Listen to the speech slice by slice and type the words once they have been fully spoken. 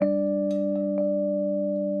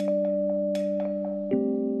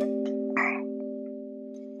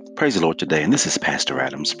Praise the Lord today. And this is Pastor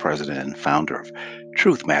Adams, president and founder of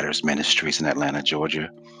Truth Matters Ministries in Atlanta,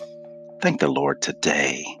 Georgia. Thank the Lord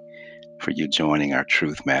today for you joining our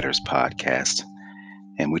Truth Matters podcast.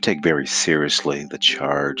 And we take very seriously the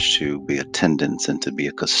charge to be attendants and to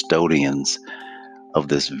be custodians of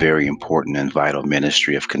this very important and vital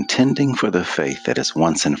ministry of contending for the faith that has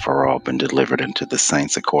once and for all been delivered unto the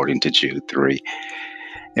saints according to Jude 3.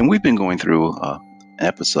 And we've been going through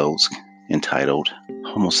episodes entitled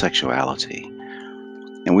Homosexuality.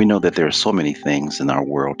 And we know that there are so many things in our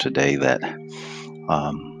world today that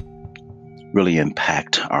really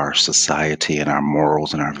impact our society and our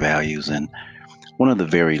morals and our values. And one of the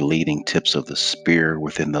very leading tips of the spear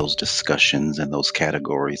within those discussions and those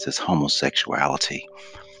categories is homosexuality.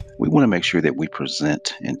 We want to make sure that we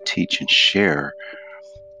present and teach and share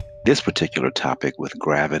this particular topic with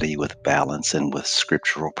gravity, with balance, and with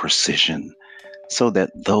scriptural precision, so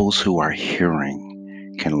that those who are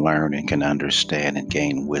hearing can learn and can understand and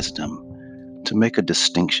gain wisdom to make a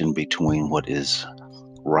distinction between what is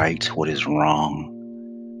right, what is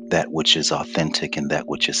wrong, that which is authentic, and that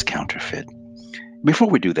which is counterfeit. Before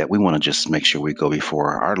we do that, we want to just make sure we go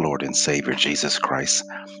before our Lord and Savior, Jesus Christ,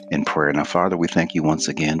 in prayer. Now, Father, we thank you once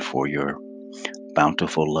again for your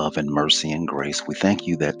bountiful love and mercy and grace. We thank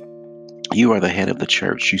you that you are the head of the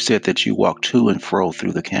church. You said that you walk to and fro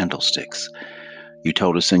through the candlesticks. You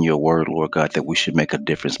told us in your word, Lord God, that we should make a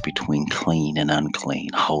difference between clean and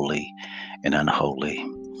unclean, holy and unholy.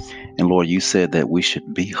 And Lord, you said that we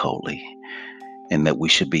should be holy and that we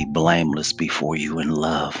should be blameless before you in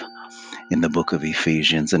love in the book of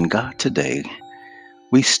Ephesians. And God, today,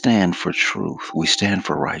 we stand for truth. We stand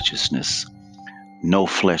for righteousness. No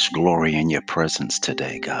flesh glory in your presence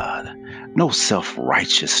today, God. No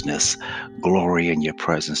self-righteousness glory in your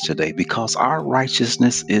presence today, because our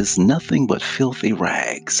righteousness is nothing but filthy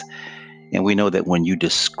rags. And we know that when you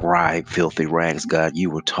describe filthy rags, God,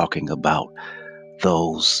 you were talking about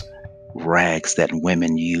those rags that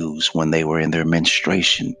women use when they were in their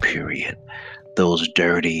menstruation period. Those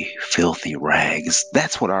dirty, filthy rags.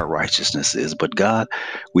 That's what our righteousness is. But God,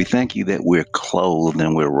 we thank you that we're clothed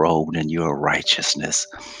and we're robed in your righteousness.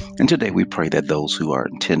 And today we pray that those who are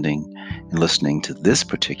attending and listening to this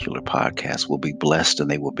particular podcast will be blessed and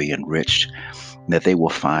they will be enriched, that they will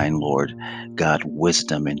find, Lord God,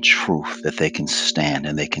 wisdom and truth, that they can stand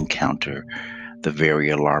and they can counter the very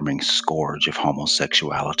alarming scourge of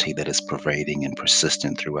homosexuality that is pervading and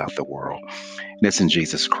persistent throughout the world. And it's in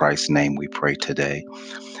Jesus Christ's name we pray today.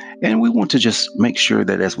 And we want to just make sure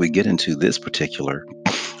that as we get into this particular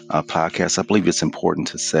podcast, I believe it's important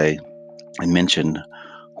to say and mention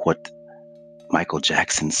what Michael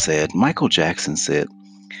Jackson said. Michael Jackson said,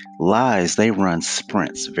 lies, they run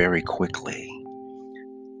sprints very quickly,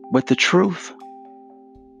 but the truth,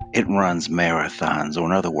 it runs marathons, or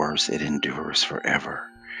in other words, it endures forever.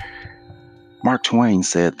 Mark Twain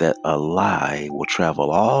said that a lie will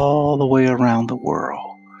travel all the way around the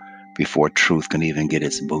world before truth can even get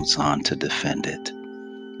its boots on to defend it.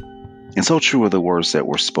 And so true are the words that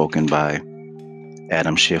were spoken by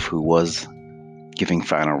Adam Schiff, who was giving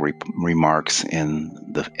final remarks in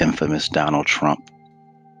the infamous Donald Trump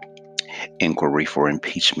inquiry for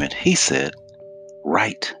impeachment. He said,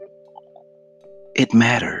 right, it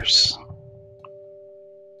matters.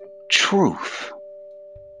 Truth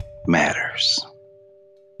matters.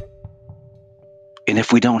 And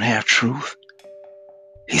if we don't have truth,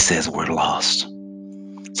 he says we're lost.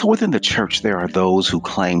 So within the church, there are those who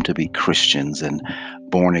claim to be Christians and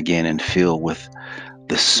born again and filled with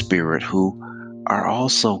the Spirit who are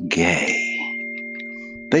also gay.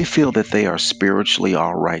 They feel that they are spiritually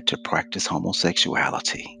all right to practice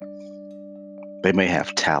homosexuality. They may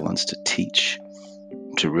have talents to teach,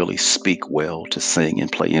 to really speak well, to sing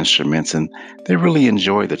and play instruments, and they really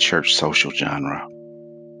enjoy the church social genre.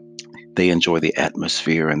 They enjoy the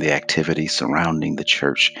atmosphere and the activity surrounding the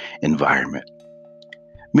church environment.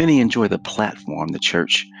 Many enjoy the platform the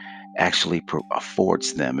church actually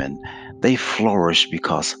affords them, and they flourish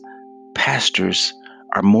because pastors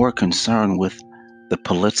are more concerned with the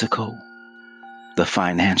political, the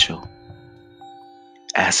financial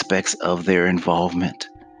aspects of their involvement,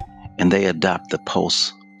 and they adopt the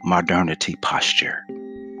post-modernity posture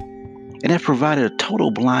and have provided a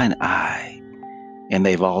total blind eye. And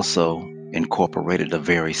they've also incorporated a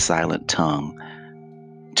very silent tongue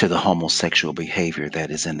to the homosexual behavior that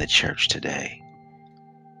is in the church today.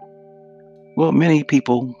 Well, many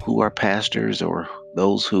people who are pastors or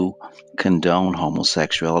those who condone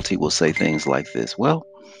homosexuality will say things like this. Well,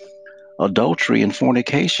 adultery and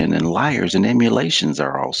fornication and liars and emulations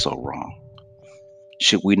are also wrong.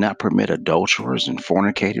 Should we not permit adulterers and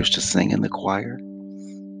fornicators to sing in the choir?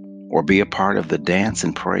 or be a part of the dance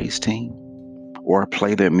and praise team, or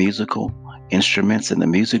play their musical instruments in the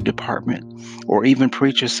music department, or even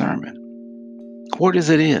preach a sermon. Where does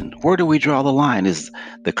it end? Where do we draw the line? Is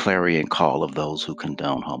the clarion call of those who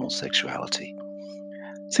condone homosexuality.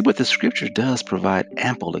 See, but the scripture does provide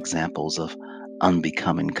ample examples of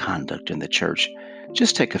unbecoming conduct in the church.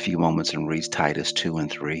 Just take a few moments and read Titus 2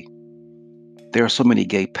 and 3. There are so many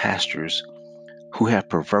gay pastors who have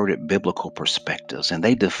perverted biblical perspectives, and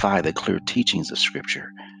they defy the clear teachings of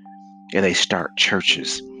scripture. And they start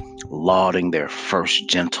churches lauding their first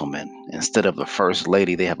gentleman. Instead of the first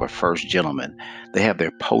lady, they have a first gentleman. They have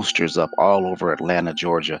their posters up all over Atlanta,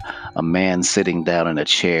 Georgia. A man sitting down in a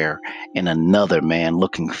chair and another man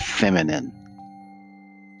looking feminine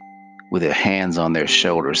with their hands on their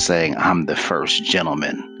shoulders saying, "I'm the first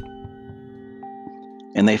gentleman."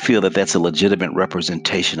 And they feel that that's a legitimate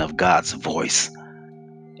representation of God's voice,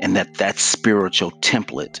 and that spiritual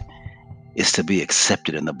template is to be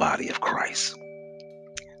accepted in the body of Christ.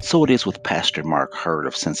 So it is with Pastor Mark Hurd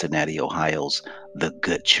of Cincinnati, Ohio's The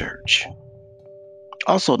Good Church.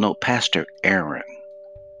 Also note Pastor Aaron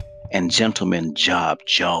and Gentleman Job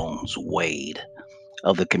Jones Wade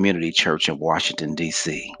of the Community Church of Washington,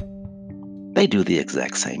 D.C. They do the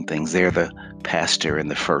exact same things. They're the pastor and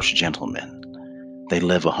the first gentleman. They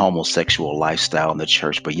live a homosexual lifestyle in the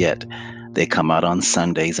church, but yet they come out on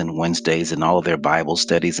Sundays and Wednesdays and all of their Bible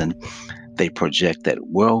studies, and they project that,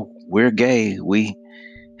 well, we're gay. We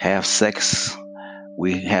have sex.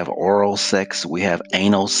 We have oral sex. We have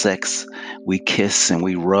anal sex. We kiss and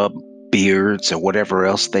we rub beards or whatever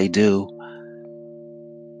else they do.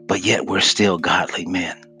 But yet we're still godly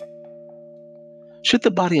men. Should the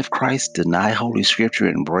body of Christ deny Holy Scripture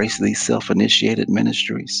and embrace these self-initiated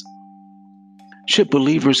ministries? Should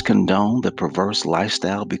believers condone the perverse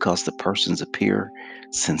lifestyle because the persons appear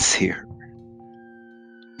sincere?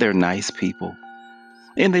 They're nice people,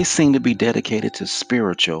 and they seem to be dedicated to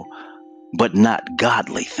spiritual but not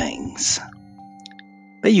godly things.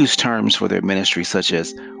 They use terms for their ministry such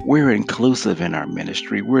as, we're inclusive in our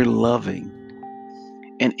ministry, we're loving.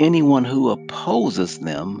 And anyone who opposes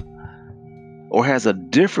them or has a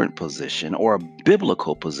different position or a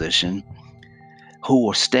biblical position who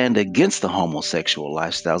will stand against the homosexual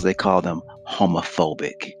lifestyles, they call them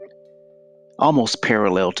homophobic. Almost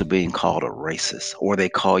parallel to being called a racist, or they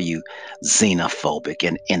call you xenophobic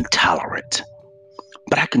and intolerant.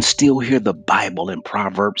 But I can still hear the Bible in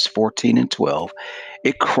Proverbs 14 and 12.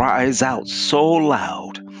 It cries out so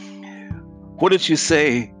loud. What did you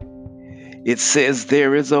say? It says,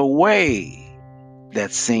 there is a way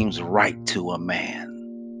that seems right to a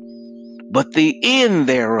man, but the end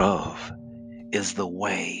thereof is the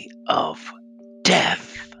way of death.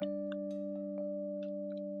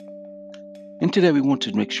 And today we want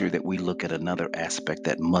to make sure that we look at another aspect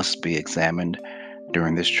that must be examined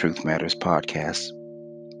during this Truth Matters podcast,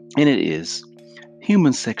 and it is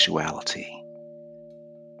human sexuality.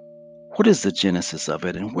 What is the genesis of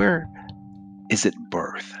it, and where is it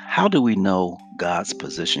birthed? How do we know God's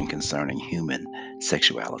position concerning human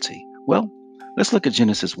sexuality? Well, let's look at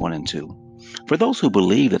Genesis 1 and 2. For those who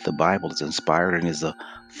believe that the Bible is inspired and is the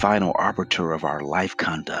final arbiter of our life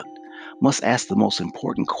conduct, must ask the most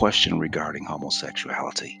important question regarding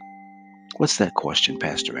homosexuality. What's that question,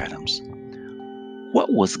 Pastor Adams?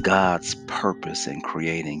 What was God's purpose in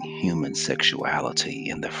creating human sexuality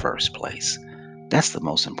in the first place? That's the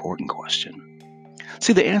most important question.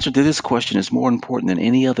 See, the answer to this question is more important than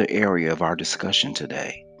any other area of our discussion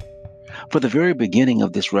today. For the very beginning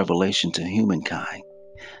of this revelation to humankind,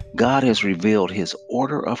 God has revealed his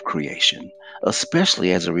order of creation,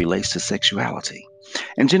 especially as it relates to sexuality.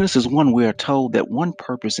 In Genesis 1, we are told that one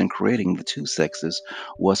purpose in creating the two sexes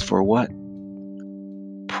was for what?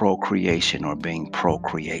 Procreation, or being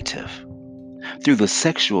procreative. Through the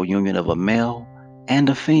sexual union of a male and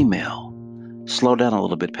a female. Slow down a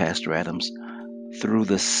little bit, Pastor Adams. Through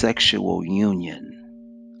the sexual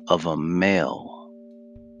union of a male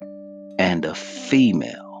and a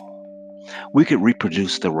female, we could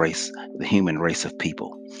reproduce the human race of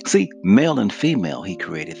people. See, male and female, he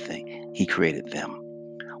created them.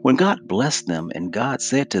 When God blessed them and God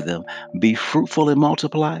said to them, be fruitful and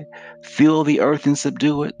multiply, fill the earth and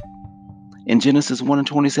subdue it. In Genesis 1 and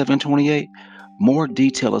 27 and 28, more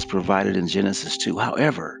detail is provided in Genesis 2.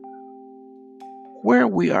 However, where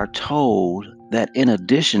we are told that in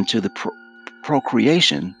addition to the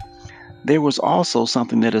procreation, there was also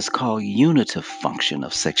something that is called unitive function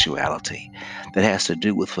of sexuality that has to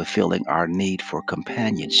do with fulfilling our need for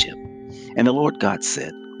companionship. And the Lord God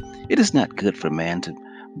said, it is not good for man to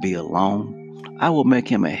be alone. I will make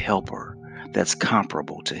him a helper that's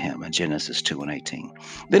comparable to him in Genesis 2 and 18.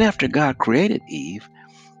 Then after God created Eve,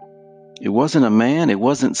 it wasn't a man, it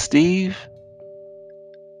wasn't Steve.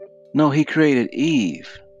 No, he created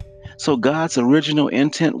Eve. So God's original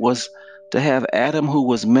intent was to have Adam, who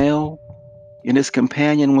was male, and his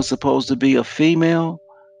companion was supposed to be a female.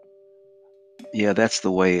 Yeah, that's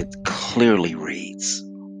the way it clearly reads.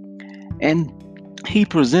 And he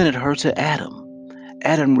presented her to Adam.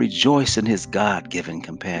 Adam rejoiced in his God given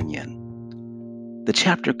companion. The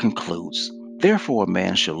chapter concludes, therefore a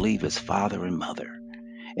man shall leave his father and mother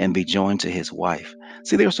and be joined to his wife.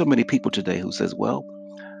 See, there are so many people today who says, well,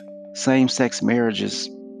 same-sex marriages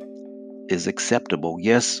is acceptable.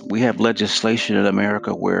 Yes, we have legislation in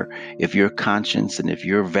America where if your conscience and if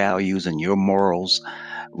your values and your morals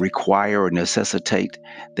require or necessitate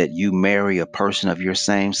that you marry a person of your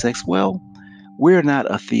same sex, well, we're not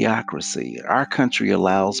a theocracy. Our country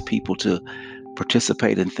allows people to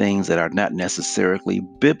participate in things that are not necessarily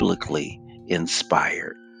biblically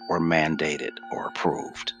inspired or mandated or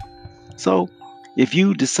approved. So, if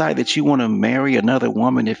you decide that you want to marry another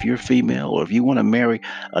woman if you're female, or if you want to marry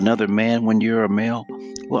another man when you're a male,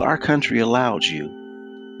 well, our country allows you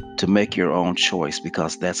to make your own choice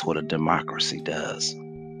because that's what a democracy does.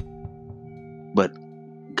 But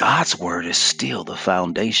God's word is still the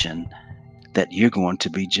foundation that you're going to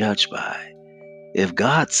be judged by. If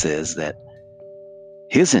God says that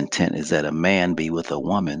his intent is that a man be with a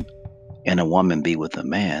woman and a woman be with a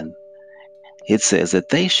man, it says that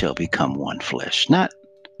they shall become one flesh, not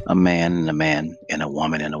a man and a man and a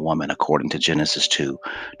woman, according to Genesis 2,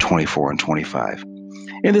 24 and 25.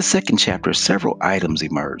 In the second chapter, several items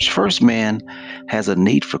emerge. First, man has a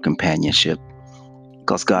need for companionship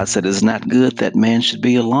because God said it's not good that man should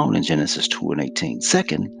be alone in Genesis 2 and 18.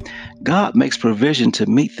 Second, God makes provision to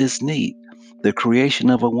meet this need, the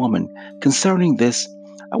creation of a woman. Concerning this,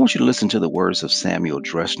 I want you to listen to the words of Samuel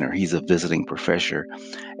Dressner. He's a visiting professor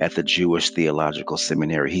at the Jewish Theological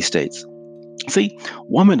Seminary. He states, see,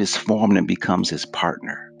 woman is formed and becomes his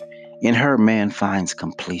partner. In her, man finds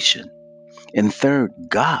completion. And third,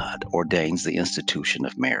 God ordains the institution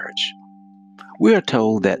of marriage. We are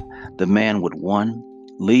told that the man would, one,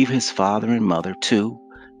 leave his father and mother, two,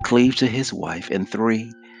 cleave to his wife, and three,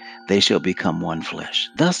 they shall become one flesh.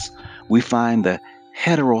 Thus, we find the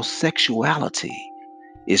heterosexuality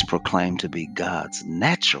is proclaimed to be God's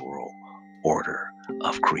natural order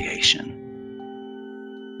of creation.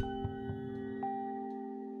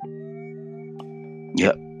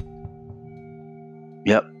 Yep,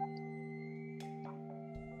 yep.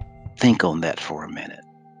 Think on that for a minute.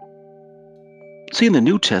 See, in the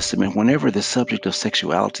New Testament, whenever the subject of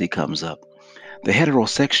sexuality comes up, the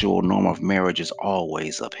heterosexual norm of marriage is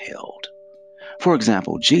always upheld. For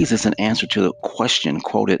example, Jesus, in answer to the question,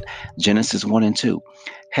 quoted Genesis 1 and 2.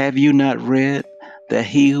 Have you not read that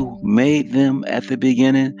he who made them at the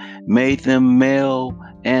beginning made them male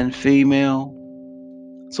and female?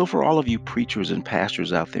 So, for all of you preachers and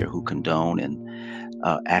pastors out there who condone and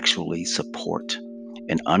actually support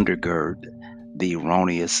and undergird the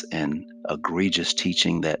erroneous and egregious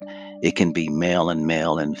teaching that it can be male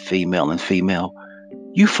and female,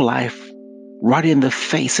 you fly right in the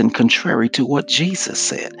face and contrary to what Jesus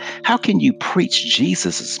said. How can you preach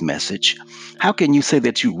Jesus's message? How can you say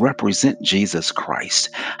that you represent Jesus Christ?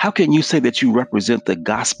 How can you say that you represent the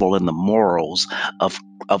gospel and the morals of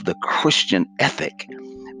the Christian ethic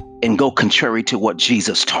and go contrary to what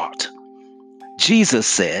Jesus taught? Jesus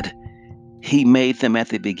said he made them at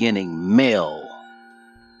the beginning male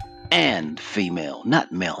and female,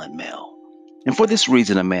 not male and male. And for this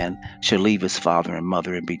reason, a man shall leave his father and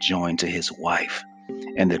mother and be joined to his wife,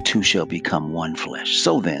 and the two shall become one flesh.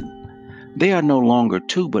 So then, they are no longer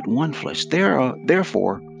two, but one flesh.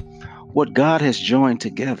 Therefore, what God has joined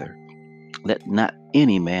together, let not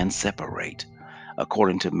any man separate,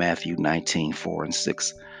 according to Matthew 19, 4 and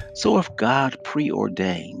 6. So if God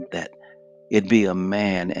preordained that it be a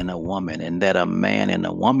man and a woman, and that a man and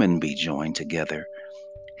a woman be joined together,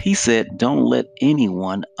 he said, don't let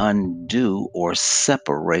anyone undo or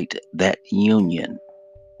separate that union.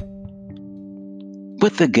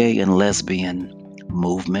 With the gay and lesbian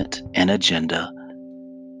movement and agenda,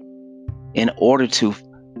 in order to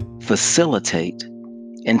facilitate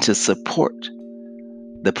and to support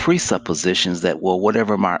the presuppositions that, well,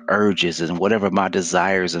 whatever my urges and whatever my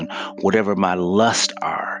desires and whatever my lust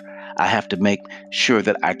are, I have to make sure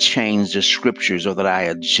that I change the scriptures or that I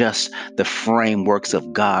adjust the frameworks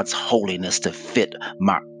of God's holiness to fit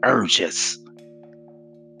my urges.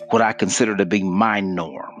 What I consider to be my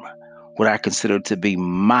norm, what I consider to be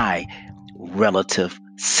my relative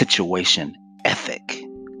situation ethic.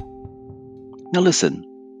 Now listen,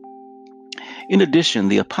 In addition,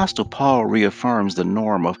 the Apostle Paul reaffirms the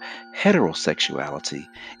norm of heterosexuality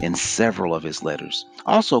in several of his letters,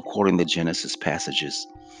 also quoting the Genesis passages.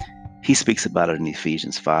 He speaks about it in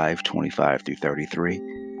Ephesians 5:25 through 33.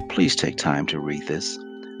 Please take time to read this.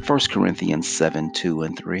 1 Corinthians 7:2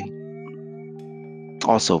 and 3.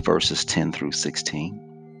 Also verses 10 through 16.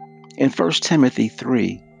 In 1 Timothy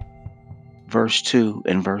 3, verse 2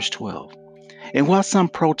 and verse 12. And while some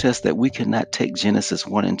protest that we cannot take Genesis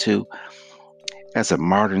 1 and 2 as a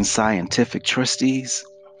modern scientific treatise,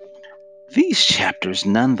 these chapters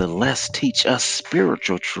nonetheless teach us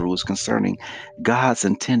spiritual truths concerning God's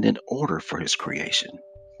intended order for his creation.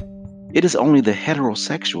 It is only the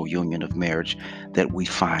heterosexual union of marriage that we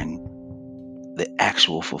find the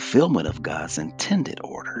actual fulfillment of God's intended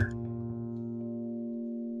order.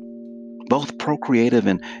 Both procreative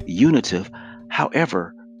and unitive,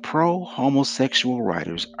 however, pro-homosexual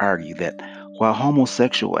writers argue that while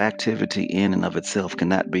homosexual activity in and of itself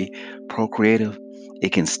cannot be procreative,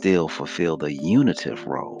 it can still fulfill the unitive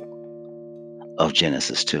role of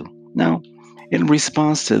Genesis 2. Now, in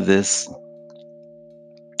response to this,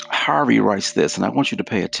 Harvey writes this, and I want you to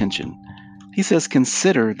pay attention. He says,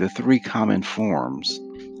 consider the three common forms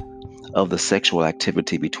of the sexual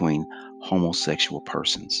activity between homosexual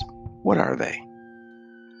persons. What are they?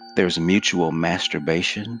 There's mutual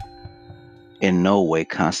masturbation. In no way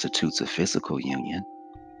constitutes a physical union.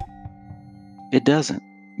 It doesn't.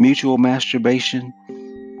 Mutual masturbation,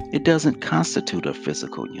 it doesn't constitute a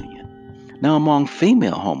physical union. Now, among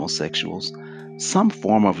female homosexuals, some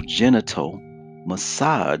form of genital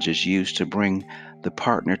massage is used to bring the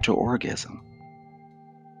partner to orgasm.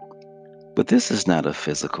 But this is not a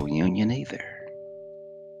physical union either.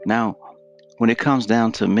 Now, when it comes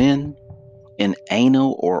down to men, in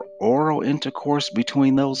anal or oral intercourse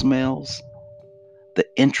between those males, the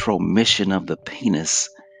intromission of the penis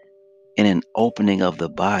in an opening of the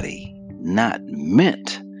body not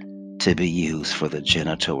meant to be used for the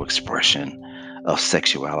genital expression of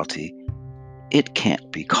sexuality, it can't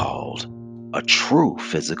be called a true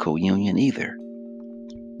physical union either.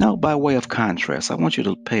 Now, by way of contrast, I want you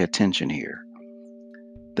to pay attention here.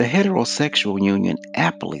 The heterosexual union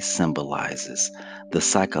aptly symbolizes the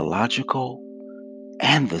psychological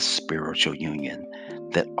and the spiritual union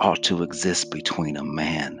that ought to exist between a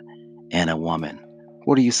man and a woman.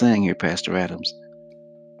 What are you saying here, Pastor Adams?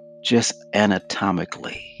 Just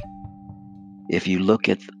anatomically, if you look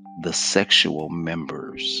at the sexual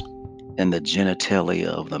members and the genitalia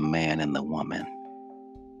of the man and the woman,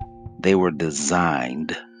 they were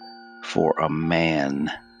designed for a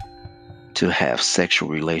man to have sexual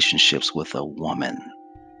relationships with a woman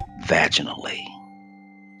vaginally.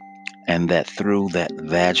 And that through that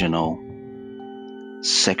vaginal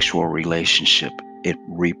sexual relationship, it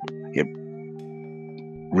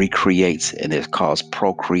recreates and it causes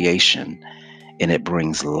procreation and it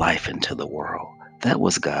brings life into the world. That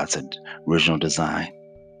was God's original design.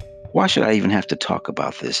 Why should I even have to talk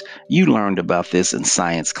about this? You learned about this in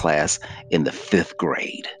science class in the 5th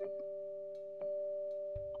grade.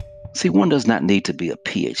 See, one does not need to be a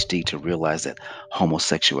PhD to realize that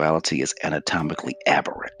homosexuality is anatomically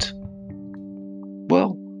aberrant.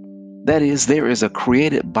 Well, that is, there is a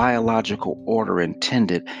created biological order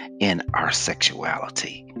intended in our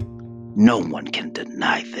sexuality. No one can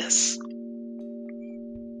deny this.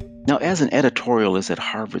 Now, as an editorialist at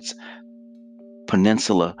Harvard's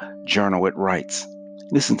Peninsula Journal, it writes,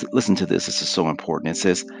 listen to this, this is so important. It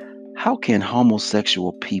says, how can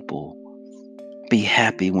homosexual people be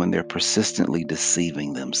happy when they're persistently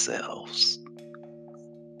deceiving themselves?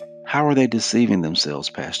 How are they deceiving themselves,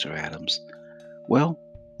 Pastor Adams? Well,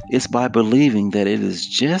 it's by believing that it is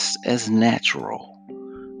just as natural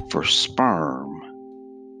for sperm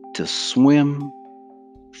to swim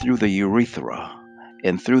through the urethra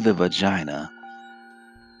and through the vagina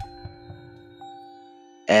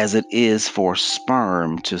as it is for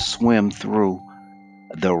sperm to swim through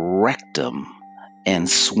the rectum and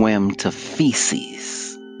swim to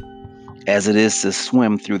feces, as it is to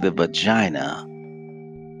swim through the vagina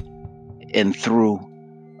and through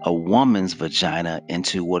a woman's vagina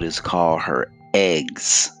into what is called her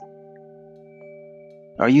eggs.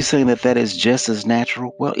 Are you saying that that is just as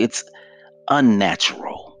natural? Well, it's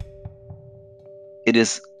unnatural. It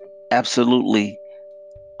is absolutely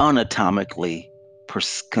anatomically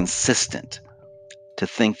consistent to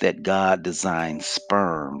think that God designed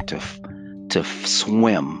sperm to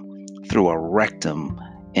swim through a rectum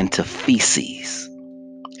into feces,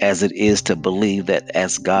 as it is to believe that,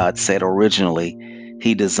 as God said originally,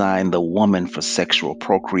 he designed the woman for sexual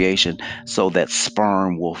procreation so that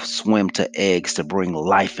sperm will swim to eggs to bring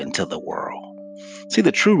life into the world. See,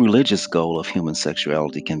 the true religious goal of human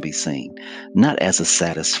sexuality can be seen not as a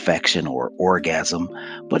satisfaction or orgasm,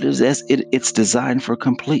 but it's designed for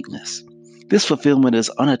completeness. This fulfillment is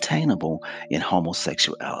unattainable in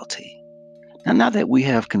homosexuality. Now that we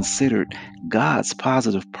have considered God's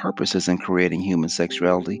positive purposes in creating human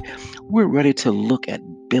sexuality, we're ready to look at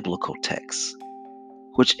biblical texts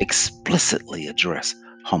which explicitly address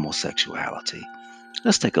homosexuality.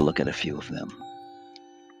 Let's take a look at a few of them.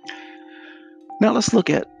 Now let's look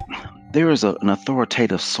at there is an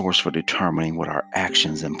authoritative source for determining what our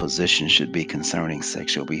actions and positions should be concerning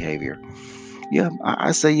sexual behavior. Yeah,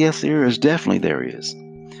 I say yes, there is. Definitely there is.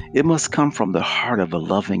 It must come from the heart of a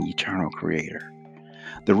loving, eternal Creator.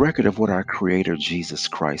 The record of what our Creator Jesus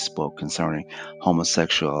Christ spoke concerning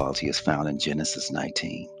homosexuality is found in Genesis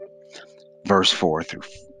 19, verse 4 through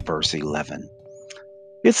verse 11.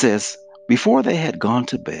 It says, "Before they had gone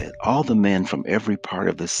to bed, all the men from every part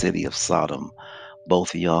of the city of Sodom,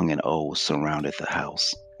 both young and old, surrounded the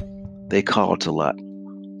house. They called to Lot,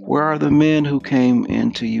 'Where are the men who came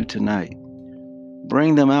in to you tonight?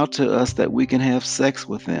 Bring them out to us that we can have sex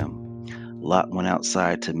with them.' Lot went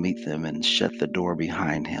outside to meet them and shut the door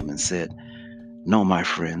behind him and said, 'No, my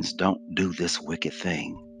friends, don't do this wicked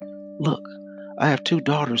thing. Look, I have two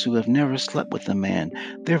daughters who have never slept with a man.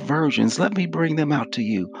 They're virgins. Let me bring them out to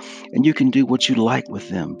you, and you can do what you like with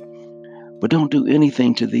them. But don't do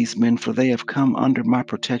anything to these men, for they have come under my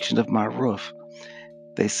protection of my roof.'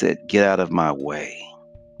 They said, 'Get out of my way.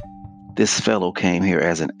 This fellow came here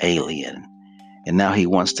as an alien, and now he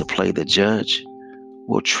wants to play the judge.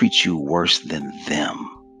 We'll treat you worse than them.'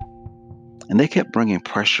 And they kept bringing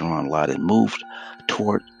pressure on Lot and moved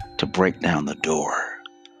toward to break down the door.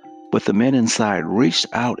 But the men inside reached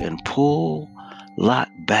out and pulled Lot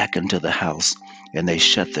back into the house, and they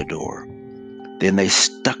shut the door. Then they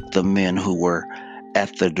struck the men who were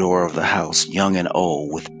at the door of the house, young and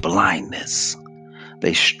old, with blindness.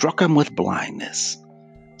 They struck them with blindness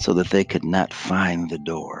so that they could not find the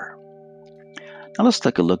door." Now let's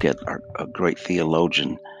take a look at a great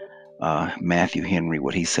theologian, Matthew Henry,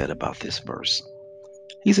 what he said about this verse.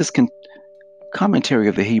 He says, commentary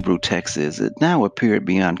of the Hebrew text is, "It now appeared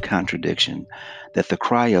beyond contradiction that the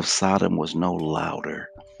cry of Sodom was no louder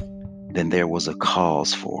than there was a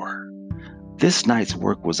cause for. This night's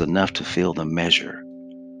work was enough to fill the measure,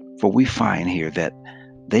 for we find here that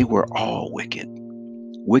they were all wicked.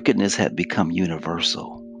 Wickedness had become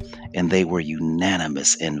universal, and they were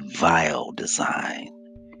unanimous in vile design.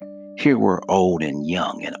 Here were old and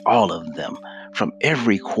young, and all of them from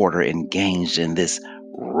every quarter engaged in this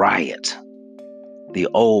riot. The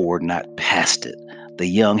old were not past it. The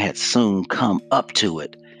young had soon come up to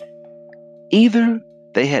it. Either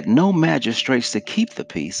they had no magistrates to keep the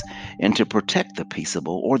peace and to protect the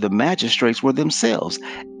peaceable, or the magistrates were themselves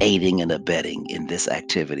aiding and abetting in this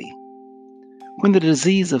activity. When the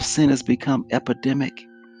disease of sin has become epidemic,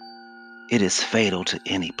 it is fatal to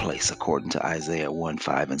any place," according to Isaiah 1,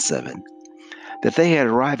 5, and 7. "That they had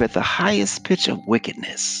arrived at the highest pitch of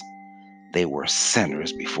wickedness. They were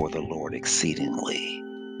sinners before the Lord exceedingly."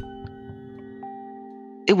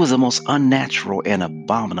 It was a most unnatural and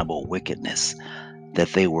abominable wickedness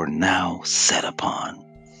that they were now set upon,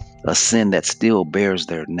 a sin that still bears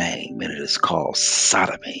their name, and it is called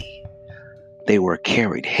sodomy. They were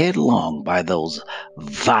carried headlong by those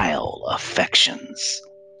vile affections,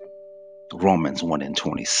 Romans 1 and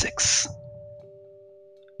 26,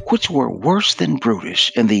 which were worse than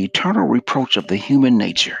brutish and the eternal reproach of the human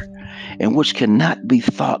nature, and which cannot be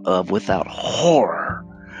thought of without horror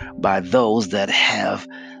by those that have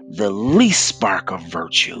the least spark of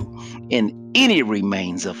virtue in any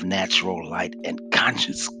remains of natural light and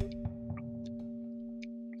conscience.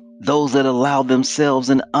 Those that allow themselves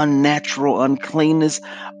in unnatural uncleanness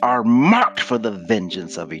are marked for the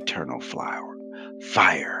vengeance of eternal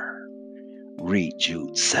fire. Read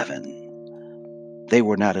Jude 7. They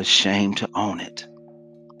were not ashamed to own it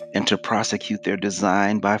and to prosecute their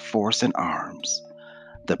design by force and arms.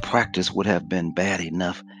 The practice would have been bad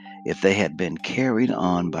enough if they had been carried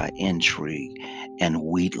on by intrigue and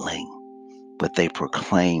wheedling, but they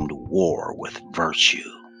proclaimed war with virtue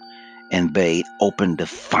and bade open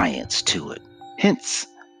defiance to it. Hence,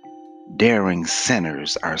 daring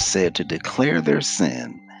sinners are said to declare their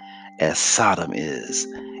sin as Sodom is.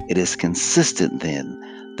 It is consistent then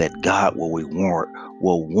that God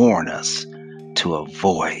will warn us to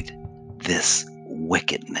avoid this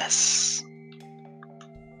wickedness.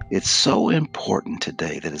 It's so important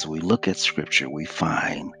today that as we look at Scripture, we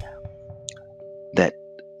find that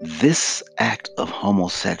this act of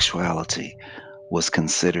homosexuality was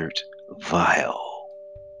considered vile,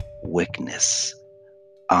 wickedness,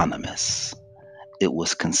 ominous. it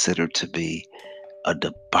was considered to be a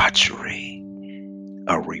debauchery,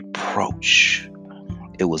 a reproach.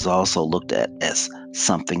 It was also looked at as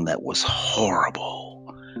something that was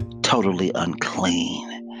horrible, totally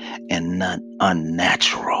unclean, and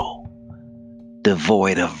unnatural,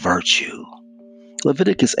 devoid of virtue.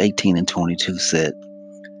 Leviticus 18 and 22 said,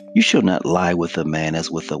 "You shall not lie with a man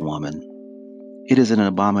as with a woman. It is an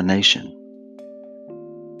abomination."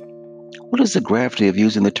 What is the gravity of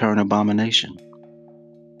using the term abomination?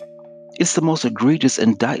 It's the most egregious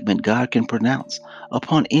indictment God can pronounce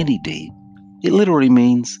upon any deed. It literally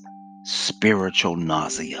means spiritual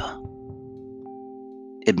nausea.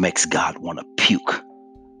 It makes God want to puke.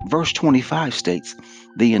 Verse 25 states,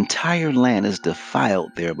 "The entire land is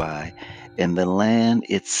defiled thereby, and the land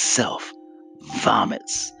itself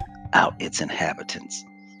vomits out its inhabitants."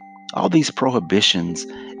 All these prohibitions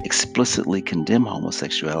explicitly condemn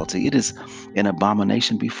homosexuality. It is an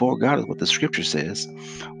abomination before God, is what the scripture says.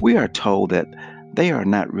 We are told that they are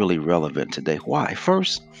not really relevant today. Why?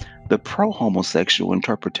 First, the pro homosexual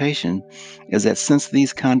interpretation is that since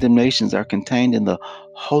these condemnations are contained in the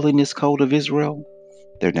Holiness Code of Israel,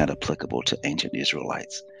 they're not applicable to ancient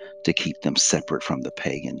Israelites to keep them separate from the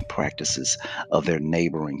pagan practices of their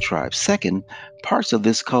neighboring tribes. Second, parts of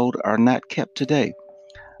this code are not kept today.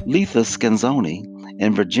 Letha Scanzoni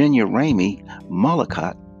and Virginia Ramey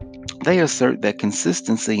Mollicott, they assert that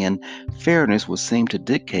consistency and fairness would seem to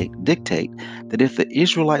dictate that if the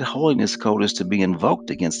Israelite Holiness Code is to be invoked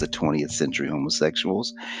against the 20th century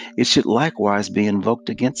homosexuals, it should likewise be invoked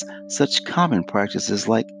against such common practices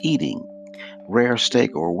like eating rare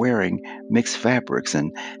steak or wearing mixed fabrics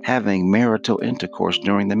and having marital intercourse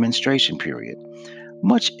during the menstruation period.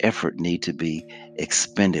 Much effort need to be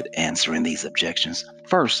expended answering these objections.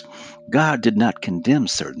 First, God did not condemn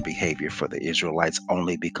certain behavior for the Israelites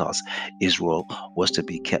only because Israel was to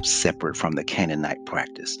be kept separate from the Canaanite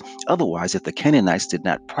practice. Otherwise, if the Canaanites did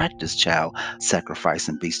not practice child sacrifice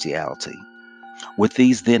and bestiality, would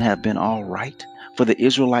these then have been all right for the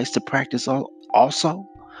Israelites to practice also?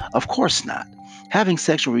 Of course not. Having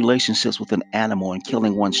sexual relationships with an animal and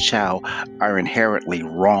killing one's child are inherently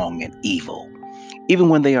wrong and evil. Even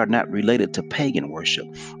when they are not related to pagan worship,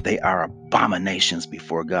 they are abominations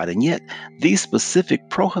before God. And yet, these specific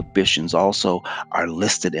prohibitions also are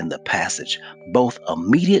listed in the passage, both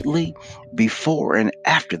immediately before and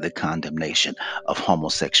after the condemnation of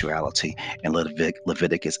homosexuality in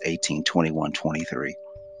Leviticus 18, 21, 23.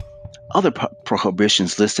 Other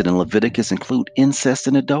prohibitions listed in Leviticus include incest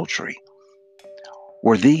and adultery.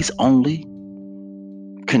 Were these only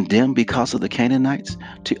condemned because of the Canaanites?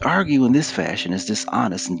 To argue in this fashion is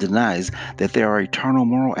dishonest and denies that there are eternal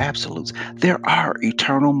moral absolutes. There are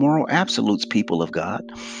eternal moral absolutes, people of God.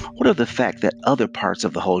 What of the fact that other parts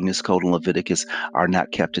of the Holiness Code in Leviticus are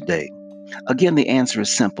not kept today? Again, the answer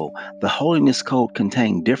is simple. The Holiness Code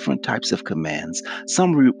contained different types of commands.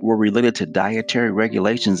 Some were related to dietary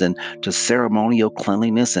regulations and to ceremonial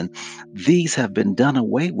cleanliness, and these have been done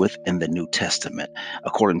away with in the New Testament,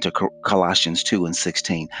 according to Colossians 2 and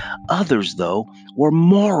 16. Others, though, were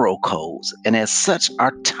moral codes, and as such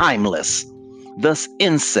are timeless. Thus,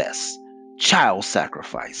 incest, child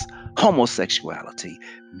sacrifice, homosexuality,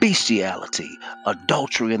 bestiality,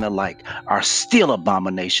 adultery, and the like are still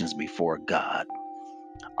abominations before God.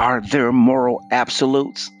 Are there moral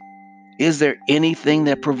absolutes? Is there anything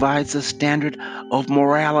that provides a standard of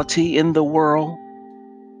morality in the world?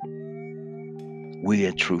 We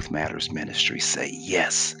at Truth Matters Ministry say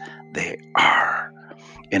yes, there are.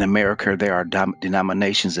 In America, there are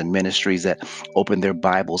denominations and ministries that open their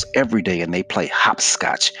Bibles every day and they play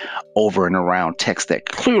hopscotch over and around texts that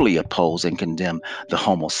clearly oppose and condemn the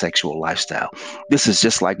homosexual lifestyle. This is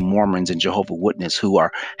just like Mormons and Jehovah's Witnesses who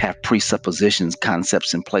have presuppositions,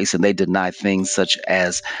 concepts in place, and they deny things such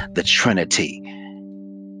as the Trinity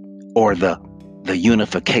or the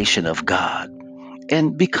unification of God.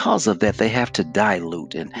 And because of that, they have to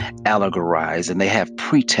dilute and allegorize, and they have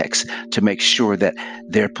pretext to make sure that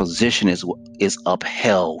their position is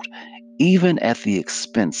upheld, even at the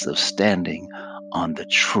expense of standing on the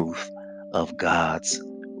truth of God's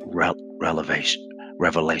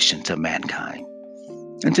revelation to mankind.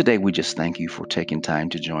 And today we just thank you for taking time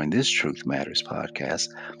to join this Truth Matters podcast.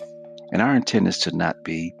 And our intent is to not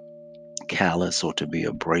be callous or to be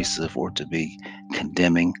abrasive or to be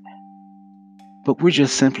condemning, but we're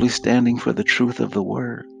just simply standing for the truth of the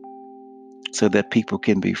word so that people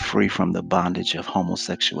can be free from the bondage of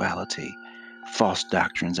homosexuality, false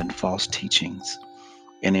doctrines and false teachings,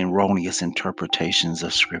 and erroneous interpretations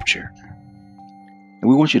of Scripture. And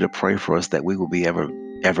we want you to pray for us that we will be ever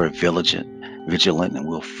vigilant vigilant, and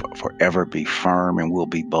we'll forever be firm, and we'll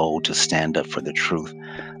be bold to stand up for the truth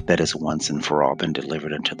that has once and for all been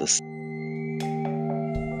delivered unto the